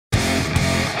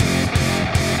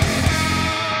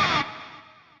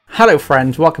Hello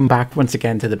friends, welcome back once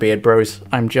again to the Beard Bros.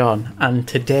 I'm John, and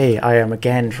today I am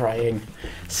again trying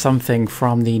something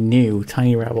from the new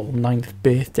Tiny Rebel 9th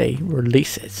birthday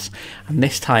releases. And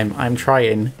this time I'm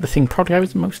trying the thing probably I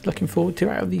was most looking forward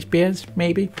to out of these beers,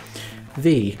 maybe.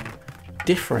 The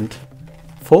different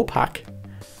 4-pack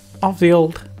of the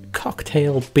old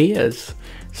cocktail beers.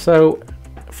 So,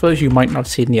 for those of you who might not have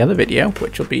seen the other video,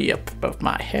 which will be up above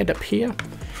my head up here,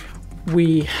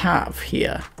 we have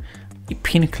here the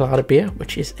Pina Colada beer,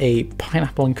 which is a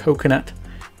pineapple and coconut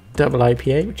double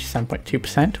IPA, which is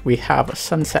 7.2%. We have a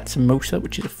Sunset Mimosa,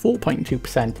 which is a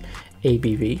 4.2%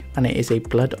 ABV, and it is a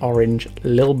blood orange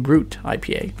Lil Brut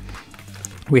IPA.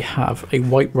 We have a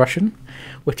White Russian,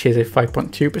 which is a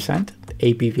 5.2%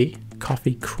 ABV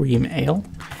coffee cream ale.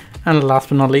 And last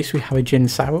but not least, we have a gin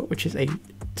sour, which is a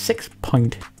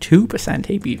 6.2%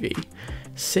 ABV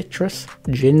citrus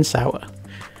gin sour.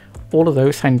 All of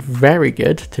those sound very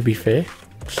good, to be fair.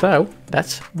 So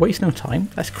let's waste no time.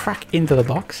 Let's crack into the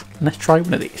box and let's try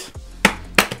one of these.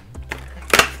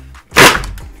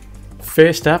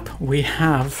 First up, we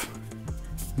have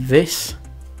this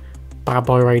bad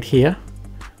boy right here,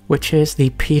 which is the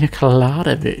Pina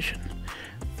Colada version.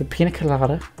 The Pina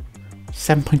Colada,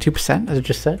 7.2%, as I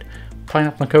just said.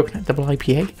 Pineapple and coconut double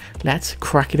IPA. Let's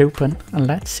crack it open and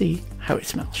let's see how it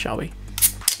smells, shall we?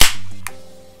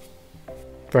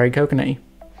 Very coconutty.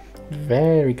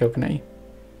 Very coconutty.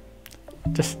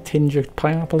 Just a tinge of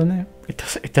pineapple in there.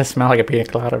 It does smell like a pina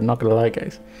colada, I'm not gonna lie,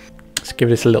 guys. Let's give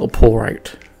this a little pour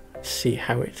out. See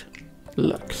how it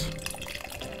looks.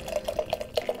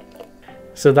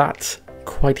 So that's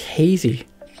quite hazy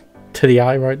to the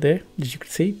eye right there. As you can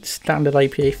see, standard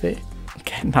IPA there.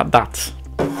 Okay, that's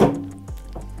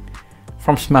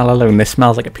from smell alone, this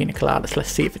smells like a pina colada. So let's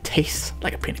see if it tastes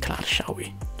like a pina colada, shall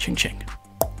we? Ching ching.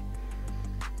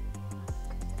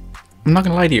 I'm not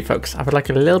gonna lie to you folks, I would like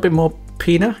a little bit more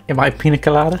Pina in my pina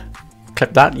colada.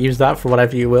 Clip that, use that for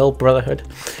whatever you will, brotherhood.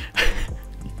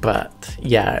 But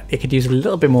yeah, it could use a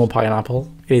little bit more pineapple.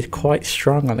 It is quite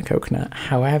strong on the coconut.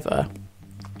 However,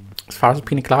 as far as the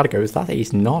pina colada goes, that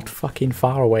is not fucking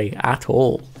far away at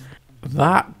all.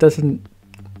 That doesn't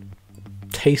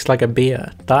taste like a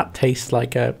beer. That tastes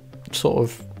like a sort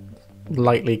of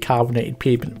lightly carbonated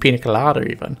pina colada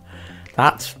even.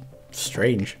 That's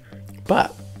strange.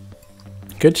 But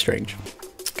good strange.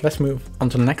 Let's move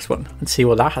on to the next one and see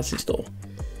what that has in store.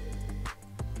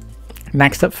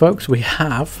 Next up, folks, we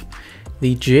have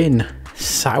the gin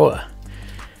sour.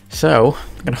 So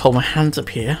I'm gonna hold my hands up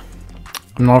here.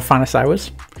 I'm not a fan of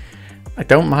sours. I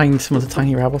don't mind some of the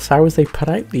Tiny Rebel sours they put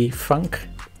out. The funk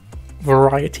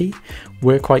variety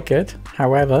were quite good.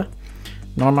 However,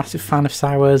 not a massive fan of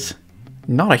sours.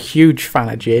 Not a huge fan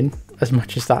of gin, as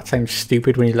much as that sounds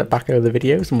stupid when you look back over the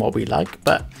videos and what we like,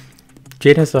 but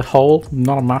gin as a whole,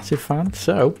 not a massive fan.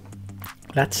 So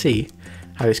let's see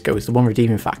how this goes. The one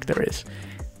redeeming factor is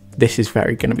this is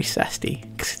very going to be zesty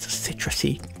because it's a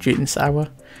citrusy gin sour,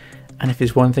 and if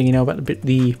there's one thing you know about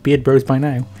the Beard Bros by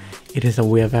now, it is that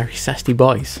we are very zesty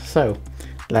boys. So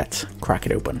let's crack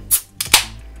it open.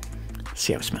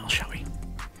 See how it smells, shall we?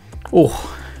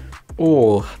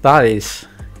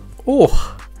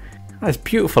 That's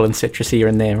beautiful and citrusy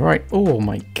in there, right? Oh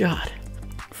my god.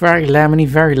 Very lemony,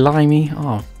 very limey.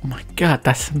 Oh my god,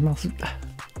 that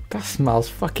smells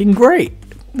fucking great.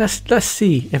 Let's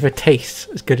see if it tastes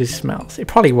as good as it smells. It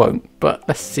probably won't, but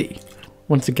let's see.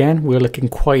 Once again, we're looking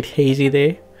quite hazy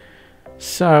there.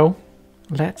 So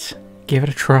let's give it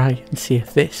a try and see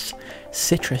if this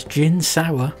citrus gin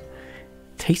sour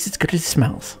tastes as good as it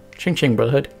smells. Ching ching,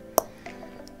 brotherhood.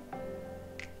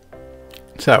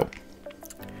 So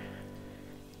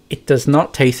it does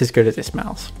not taste as good as it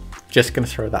smells. Just gonna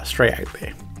throw that straight out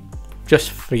there.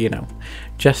 Just for, you know,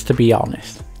 just to be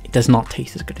honest, it does not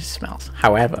taste as good as it smells.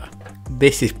 However,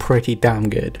 this is pretty damn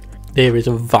good. There is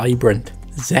a vibrant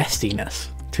zestiness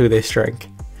to this drink.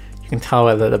 You can tell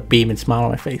by the beaming smile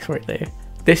on my face right there.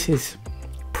 This is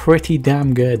pretty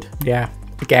damn good. Yeah,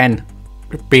 again,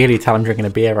 barely tell I'm drinking a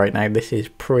beer right now. This is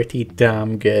pretty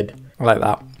damn good. I like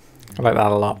that. I like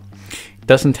that a lot. It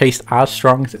doesn't taste as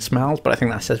strong as it smells, but I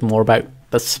think that says more about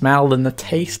the smell than the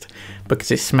taste,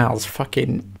 because it smells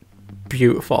fucking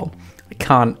beautiful. I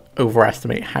can't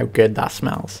overestimate how good that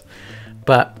smells,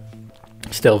 but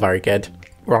still very good.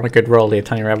 We're on a good roll here,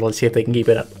 Tiny Rebel. Let's see if they can keep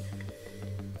it up.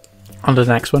 On to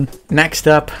the next one. Next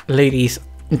up, ladies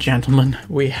and gentlemen,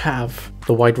 we have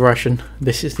the White Russian.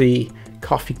 This is the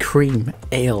coffee cream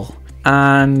ale,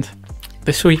 and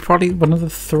this will be probably one of the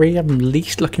three I'm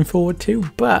least looking forward to,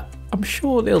 but I'm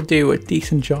sure they'll do a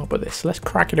decent job with this. So let's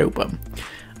crack it open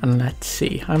and let's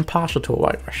see. I'm partial to a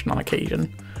White Russian on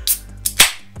occasion.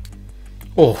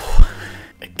 Oh,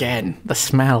 again, the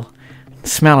smell. The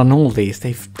smell on all these,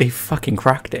 they've fucking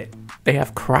cracked it. They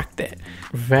have cracked it.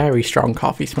 Very strong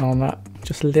coffee smell on that.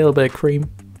 Just a little bit of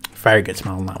cream. Very good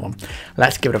smell on that one.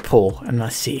 Let's give it a pour and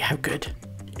let's see how good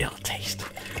it'll taste.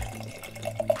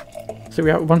 So we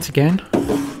are once again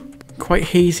quite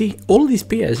hazy. All of these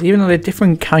beers, even though they're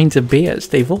different kinds of beers,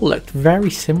 they've all looked very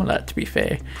similar, to be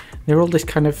fair. They're all this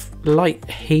kind of light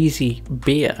hazy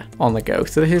beer on the go.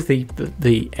 So this is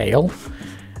the ale,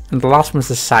 and the last one was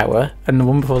the sour, and the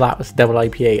one before that was the double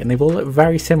IPA, and they've all looked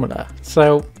very similar.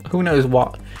 So who knows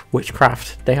what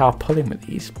witchcraft they are pulling with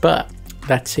these, but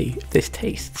let's see if this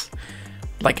tastes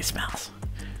like it smells.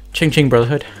 Ching Ching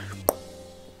Brotherhood.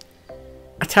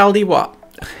 I tell you what,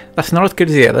 that's not as good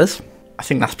as the others. I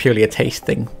think that's purely a taste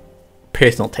thing,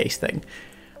 personal taste thing.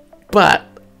 But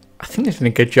I think they've done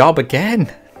a good job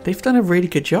again. They've done a really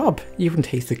good job. You can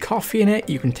taste the coffee in it.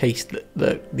 You can taste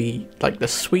the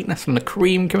sweetness from the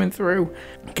cream coming through.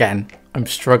 Again, I'm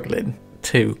struggling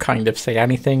to kind of say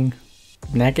anything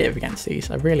negative against these.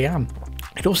 I really am.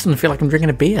 It also doesn't feel like I'm drinking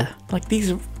a beer. Like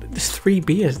there's 3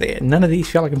 beers there. None of these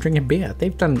feel like I'm drinking beer.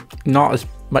 They've done not as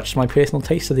much to my personal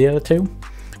taste as the other 2,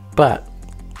 but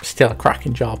still a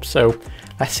cracking job. So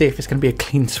let's see if it's going to be a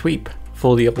clean sweep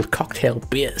for the old cocktail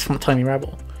beers from Tiny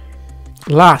Rebel.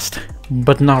 Last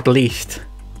but not least,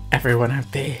 everyone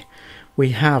out there, we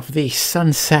have the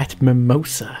Sunset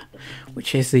Mimosa,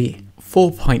 which is the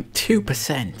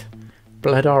 4.2%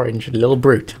 Blood Orange Lil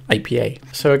Brut IPA.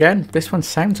 So again, this one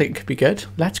sounds like it could be good.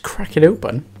 Let's crack it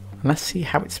open and let's see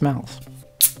how it smells.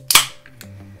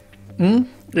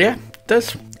 Yeah, it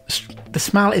does. The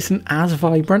smell isn't as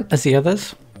vibrant as the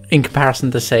others in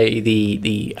comparison to, say,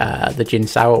 the gin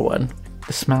sour one.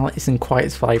 The smell isn't quite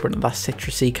as vibrant, that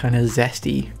citrusy kind of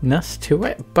zestiness to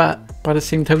it, but by the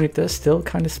same token it does still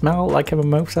kind of smell like a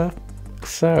mimosa.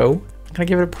 So I'm gonna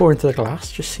give it a pour into the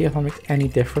glass, just see if that makes any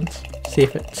difference, see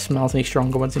if it smells any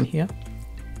stronger ones in here.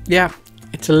 Yeah,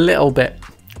 it's a little bit,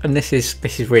 and this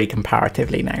is really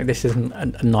comparatively now, this isn't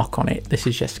a knock on it, this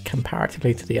is just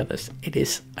comparatively to the others. It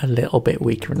is a little bit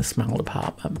weaker in the smell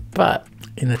department, but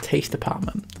in the taste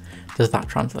department, does that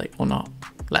translate or not?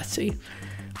 Let's see.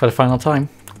 For the final time,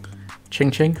 Ching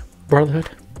Ching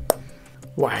Brotherhood.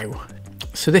 Wow.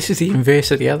 So this is the inverse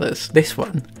of the others. This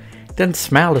one doesn't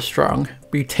smell as strong,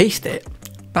 but you taste it.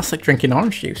 That's like drinking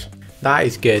orange juice. That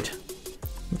is good.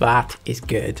 That is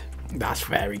good. That's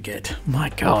very good. My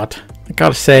God. I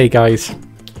gotta say, guys,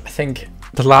 I think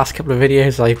the last couple of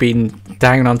videos I've been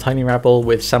down on Tiny Rebel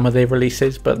with some of their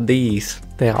releases, but these,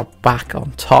 they are back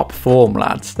on top form,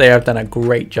 lads. They have done a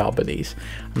great job of these.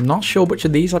 I'm not sure which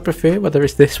of these I prefer, whether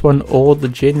it's this one or the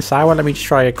gin sour. Let me just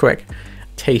try a quick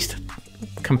taste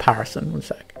comparison. 1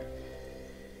 sec.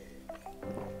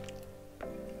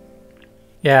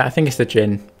 Yeah, I think it's the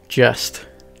gin. Just,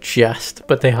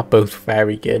 but they are both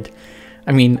very good.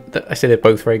 I mean, I say they're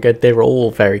both very good. They're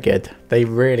all very good. They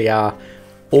really are.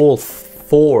 All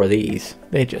 4 of these,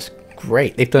 they're just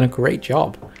great. They've done a great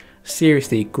job.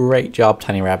 Seriously, great job,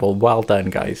 Tiny Rebel. Well done,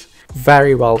 guys.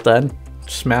 Very well done.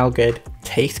 Smell good,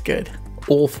 taste good.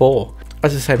 All 4.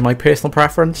 As I said, my personal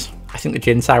preference, I think the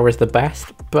gin sour is the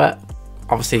best, but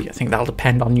obviously I think that'll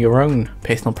depend on your own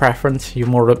personal preference. You're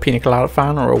more of a Pina Colada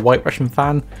fan or a White Russian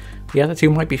fan. The other 2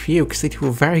 might be for you because they do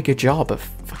a very good job of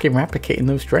fucking replicating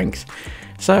those drinks.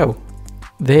 So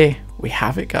there we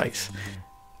have it, guys.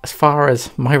 As far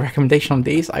as my recommendation on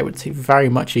these, I would say very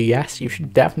much a yes. You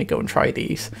should definitely go and try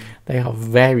these. They are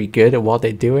very good at what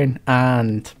they're doing,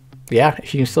 and yeah,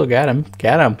 if you can still get them,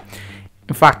 get them.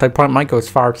 In fact, I probably might go as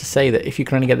far as to say that if you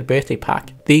can only get the birthday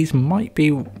pack, these might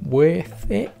be worth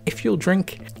it if you'll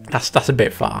drink. That's a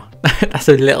bit far. That's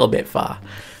a little bit far.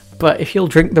 But if you'll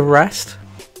drink the rest,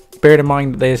 bear in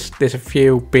mind that there's a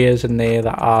few beers in there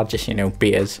that are just, you know,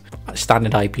 beers,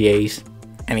 standard IPAs,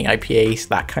 any IPAs,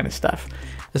 that kind of stuff.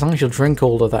 As long as you'll drink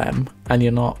all of them and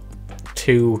you're not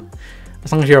too,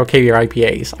 as long as you're okay with your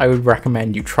IPAs, I would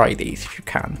recommend you try these if you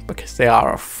can, because they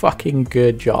are a fucking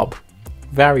good job.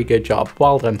 Very good job.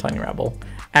 Well done, Tiny Rebel.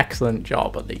 Excellent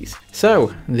job at these.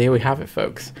 So there we have it,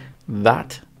 folks.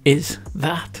 That is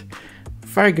that.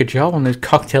 Very good job on those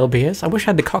cocktail beers. I wish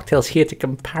I had the cocktails here to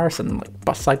comparison,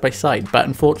 like side by side, but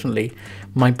unfortunately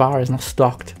my bar is not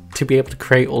stocked to be able to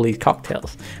create all these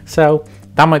cocktails. So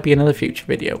that might be another future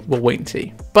video. We'll wait and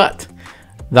see. But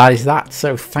that is that.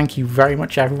 So thank you very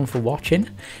much, everyone, for watching.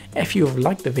 If you have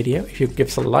liked the video, if you could give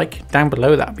us a like down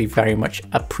below, that would be very much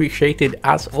appreciated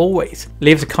as always.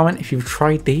 Leave us a comment if you've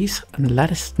tried these and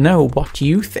let us know what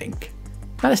you think.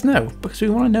 Let us know, because we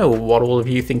want to know what all of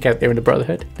you think out there in the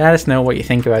Brotherhood. Let us know what you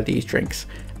think about these drinks.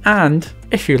 And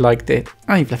if you liked it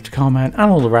and you've left a comment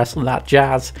and all the rest of that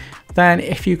jazz, then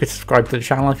if you could subscribe to the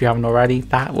channel if you haven't already,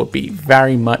 that would be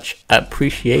very much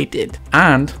appreciated.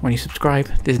 And when you subscribe,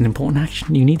 there's an important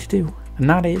action you need to do, and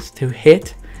that is to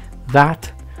hit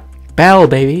that bell,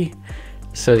 baby,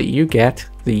 so that you get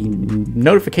the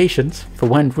notifications for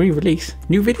when we release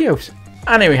new videos.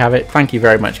 And there we have it. Thank you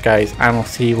very much, guys, and I'll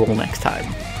see you all next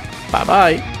time. Bye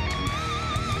bye.